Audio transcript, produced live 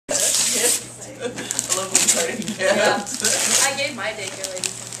party gift. Yeah. I gave my daycare lady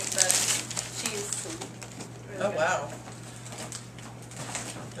something, but she's really Oh good. wow.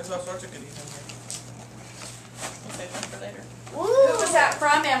 There's all sorts of goodies in here. We'll save them for later. Who was that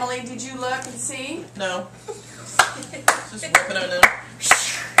from, Emily? Did you look and see? No. Just ripping it in.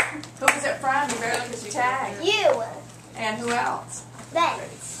 Who was it from? You better look at your tag. You. And who else? Then.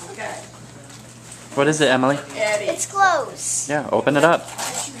 Okay. What is it, Emily? Eddie. It's clothes. Yeah, open it up.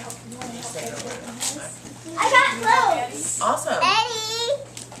 I got clothes. Awesome. Eddie.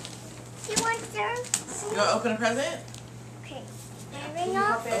 Do you want those? You want to open a present? Okay. Ring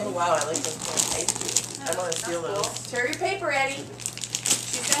off. Oh wow, I like those cool. I want to steal those. Tear your paper, Eddie.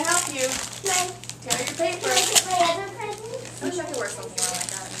 She's going to help you. Can Tear your I paper. get my other present? I wish I could wear something like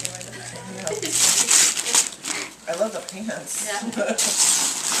that anyway. I love the pants. Yeah.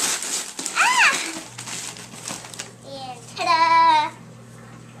 And ta-da!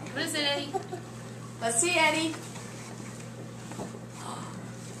 What is it, Eddie? Let's see, Eddie.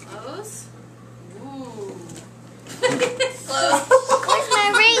 Clothes? Ooh. Clothes. Where's my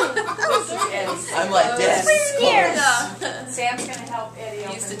ring? Oh, Eddie's. I'm like this. it's here. Yeah. Sam's going to help Eddie I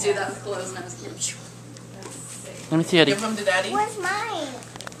open used to that. do that with clothes when I was a kid. Let's see. Let me see, Eddie. Give them to Daddy. Where's mine?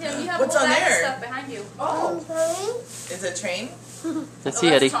 Yeah, you have What's a whole on bag of there? stuff behind you. Oh. Is it a train? Let's Oh, see,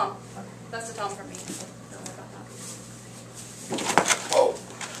 that's Eddie. Tom. That's the Tom from me. Don't worry about that. Oh.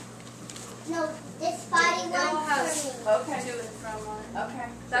 No, this body It all one has for me. Okay. two from Okay.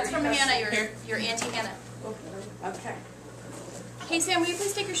 That's from Hannah, Here. your Auntie Hannah. Okay. Hey Sam, will you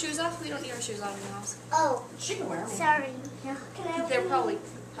please take your shoes off? We don't need our shoes on in the house. Oh, She can wear them. sorry. Can I They're open probably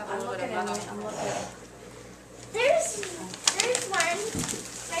have a I'm little bit looking, of Emily. that. I'm looking. There's one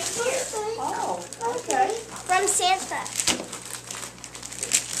right here. Oh, okay. From Santa.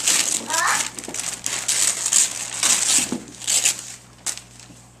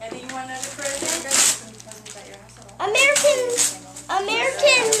 Eddie, you want another You present? guys have some presents at your house at all?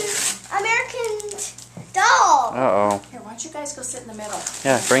 American doll. Uh-oh. Here, why don't you guys go sit in the middle?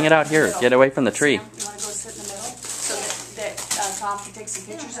 Yeah, bring it out here. Get away from the tree. Sam, you want to go sit in the middle so that Tom can take some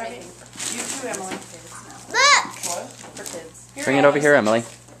pictures of it? You too, Emily. Look. What? For kids. Bring it over here, Emily.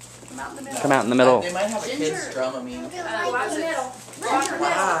 Come out in the middle. Come out in the middle. They might have a Ginger. kid's drum, I mean. Go out in the middle. Go out in the middle. Go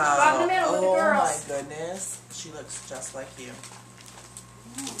Wow. out in the middle with the Oh girls. my goodness. She looks just like you.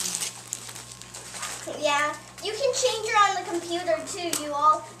 Yeah, you can change her on the computer too.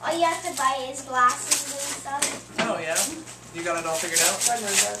 All you have to buy is glasses and stuff. Oh yeah? You got it all figured out? Gardner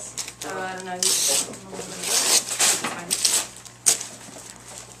does. I don't know.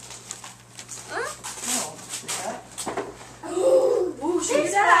 Oh, see that? Ooh, show your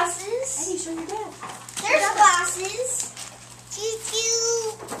There's dad. glasses. Eddie, show your dad. There's glasses.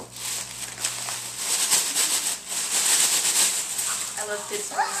 Choo-choo. I love kids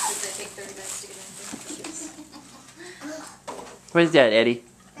songs because they take 30 minutes to get into. What is that, Eddie?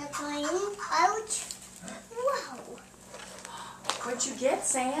 That's mine. Ouch. Wow. What'd you get,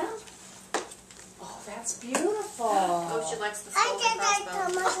 Sam? Oh, that's beautiful. Oh, she likes the skull and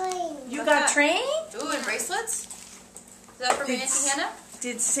crossbow. my plane. You What's got that? train? Ooh, and bracelets? Is that from your Auntie Hannah?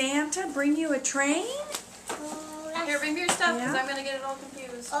 Did Santa bring you a train? Here, bring me your stuff because Yeah. I'm going to get it all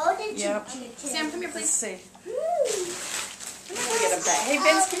confused. Oh, did you? Yep. Sam, come here, Let's please. see. Go get a bag. Hey,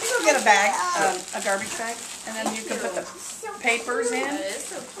 Vince, can you go get a bag, a garbage bag? And then you can put the papers in. That is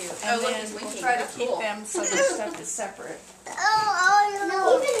so cute. And Oh, look, then he's we'll winking. try to That's keep cool. them so the stuff is separate. No.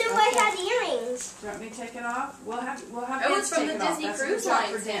 Even though I had earrings. Do you want me to take it off? We'll have Oh, Vince it's from take the it off. Disney That's a Cruise good job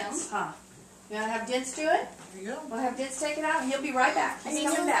Line, for Sam. Vince, huh? You want to have Vince do it? There you go. We'll have Vince take it out, and he'll be right back. And He's a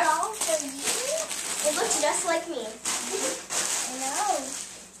new coming back. doll for you. It looks just like me. I know.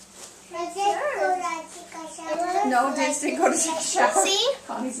 No, Vince didn't go to take a shower. See?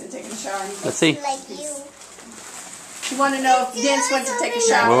 Connie's been taking a shower. Let's see. Like you. You want to know if Vince went to take a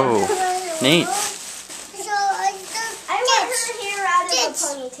shower? Whoa. Neat. I want her hair out of a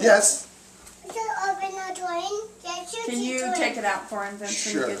ponytail. Yes. Can you take it out for him, Vince,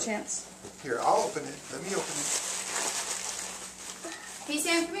 when you Sure. get a chance? Here, I'll open it. Let me open it. Hey,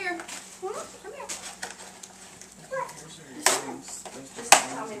 Sam, come here. Come here. Just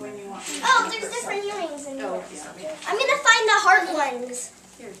tell me when you want me to Oh, take there's it. different earrings in Oh, here. yeah. I'm gonna find the hard ones.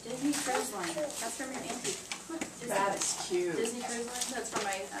 Here, Disney Cruise Line. That's from your auntie. That is cute. Disney Cruise Line? That's from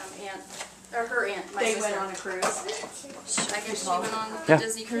my aunt. Or her aunt, my They sister. went on a cruise. I guess she went on the Yeah.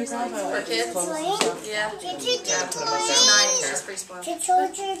 Disney Cruise Line for kids. Yeah. Get your She's 9. She's pretty spoiled.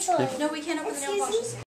 toy. No, we can't open the mailbox.